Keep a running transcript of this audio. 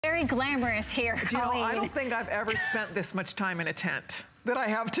very glamorous here, You know, I don't think I've ever spent this much time in a tent that I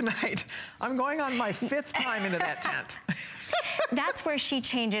have tonight. I'm going on my 5th time into that tent. That's where she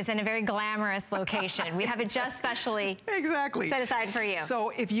changes in a very glamorous location. We have it just specially set aside for you.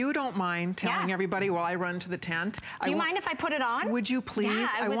 So if you don't mind telling everybody while I run to the tent. Do you mind if I put it on? Would you please? Yeah,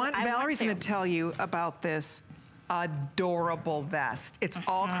 I want Valerie's going to tell you about this adorable vest. It's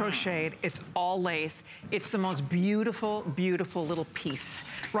all crocheted, it's all lace. It's the most beautiful, beautiful little piece,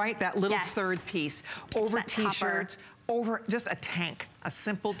 right? That little third piece. Over t-shirts, over just a tank, a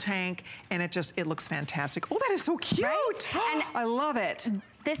simple tank, and it looks fantastic. Oh, that is so cute. Right? I love it.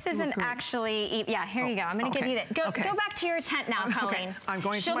 This isn't actually, here you go. I'm gonna give you that. Go back to your tent now, Colleen. I'm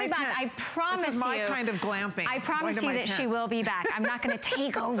going to my tent. She'll be back, I promise you. This is my kind of glamping. I promise you that she will be back. I'm not gonna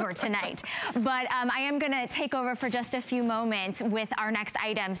take over tonight. But I am gonna take over for just a few moments with our next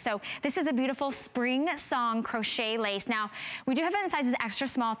item. So this is a beautiful spring song crochet lace. Now, we do have it in sizes extra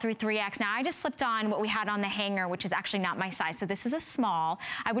small through 3X. Now, I just slipped on what we had on the hanger, which is actually not my size. So this is a small.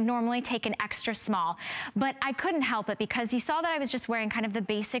 I would normally take an extra small, but I couldn't help it because you saw that I was just wearing kind of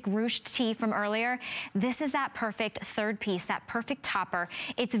the basic ruched tee from earlier. This is that perfect third piece, that perfect topper.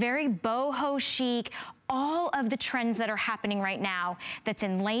 It's very boho chic, all of the trends that are happening right now, that's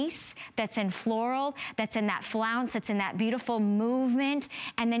in lace, that's in floral, that's in that flounce, that's in that beautiful movement,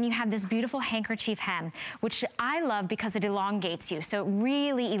 and then you have this beautiful handkerchief hem, which I love because it elongates you. So it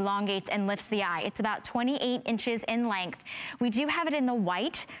really elongates and lifts the eye. It's about 28 inches in length. We do have it in the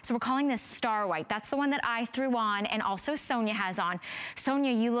white, so we're calling this star white. That's the one that I threw on and also Sonia has on.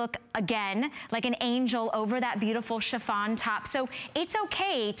 Sonia, you look, again, like an angel over that beautiful chiffon top. So it's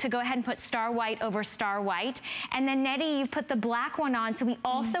okay to go ahead and put star white over star white. And then Nettie, you've put the black one on, so we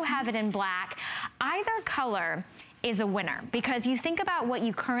also have it in black. Either color is a winner because you think about what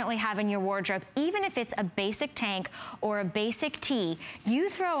you currently have in your wardrobe, even if it's a basic tank or a basic tee, you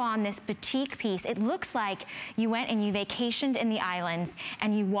throw on this boutique piece. It looks like you went and you vacationed in the islands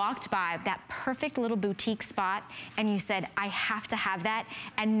and you walked by that perfect little boutique spot and you said, I have to have that,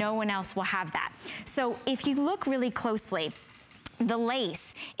 and no one else will have that. So if you look really closely, the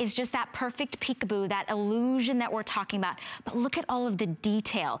lace is just that perfect peekaboo, that illusion that we're talking about. But look at all of the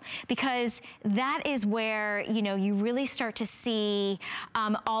detail, because that is where, you know, you really start to see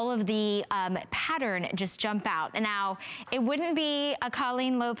all of the pattern just jump out. And now, it wouldn't be a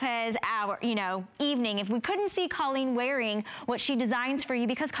Colleen Lopez evening if we couldn't see Colleen wearing what she designs for you,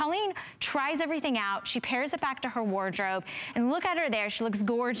 because Colleen tries everything out. She pairs it back to her wardrobe. And look at her there. She looks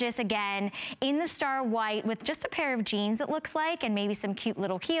gorgeous again in the star white with just a pair of jeans, it looks like, and maybe some cute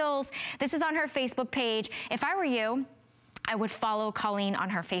little heels. This is on her Facebook page. If I were you, I would follow Colleen on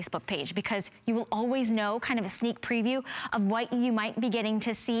her Facebook page, because you will always know kind of a sneak preview of what you might be getting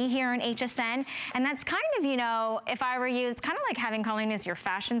to see here on HSN. And that's kind of, you know, if I were you, it's kind of like having Colleen as your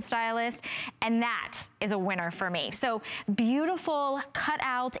fashion stylist. And that is a winner for me. So beautiful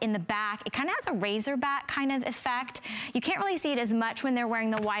cutout in the back. It kind of has a razor back kind of effect. You can't really see it as much when they're wearing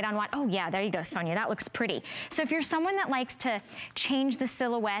the white on white. Oh yeah, there you go, Sonia, that looks pretty. So if you're someone that likes to change the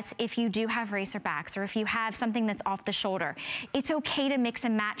silhouettes, if you do have razor backs or if you have something that's off the shoulder, it's okay to mix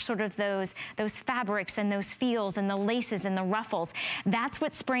and match sort of those fabrics and those feels and the laces and the ruffles. That's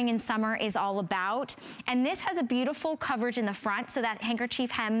what spring and summer is all about. And this has a beautiful coverage in the front, so that handkerchief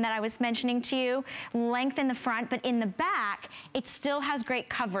hem that I was mentioning to you, length in the front, but in the back, it still has great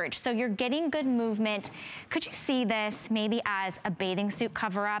coverage. So you're getting good movement. Could you see this maybe as a bathing suit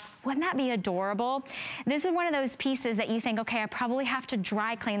cover up? Wouldn't that be adorable? This is one of those pieces that you think, okay, I probably have to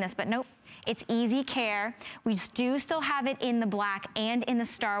dry clean this, but nope. It's easy care. We do still have it in the black and in the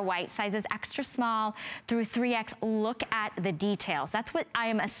star white, sizes extra small through 3X. Look at the details. That's what I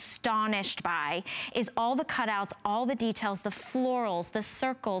am astonished by, is all the cutouts, all the details, the florals, the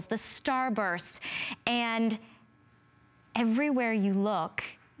circles, the starbursts, and everywhere you look,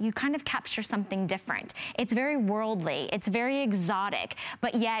 you kind of capture something different. It's very worldly, it's very exotic,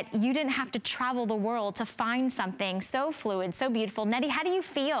 but yet you didn't have to travel the world to find something so fluid, so beautiful. Nettie, how do you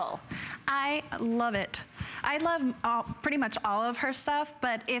feel? I love it. I love pretty much all of her stuff,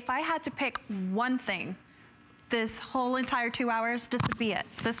 but if I had to pick one thing, this whole entire 2 hours, this would be it.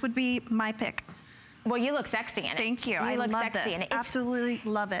 This would be my pick. Well, you look sexy in it. Thank you. I look love sexy this. in it. Absolutely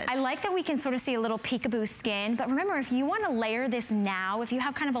love it. I like that we can sort of see a little peekaboo skin, but remember, if you want to layer this now, if you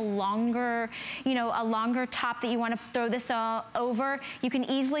have kind of a longer, you know, a longer top that you want to throw this over, you can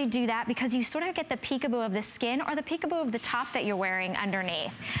easily do that, because you sort of get the peekaboo of the skin or the peekaboo of the top that you're wearing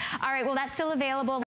underneath. All right, well, that's still available.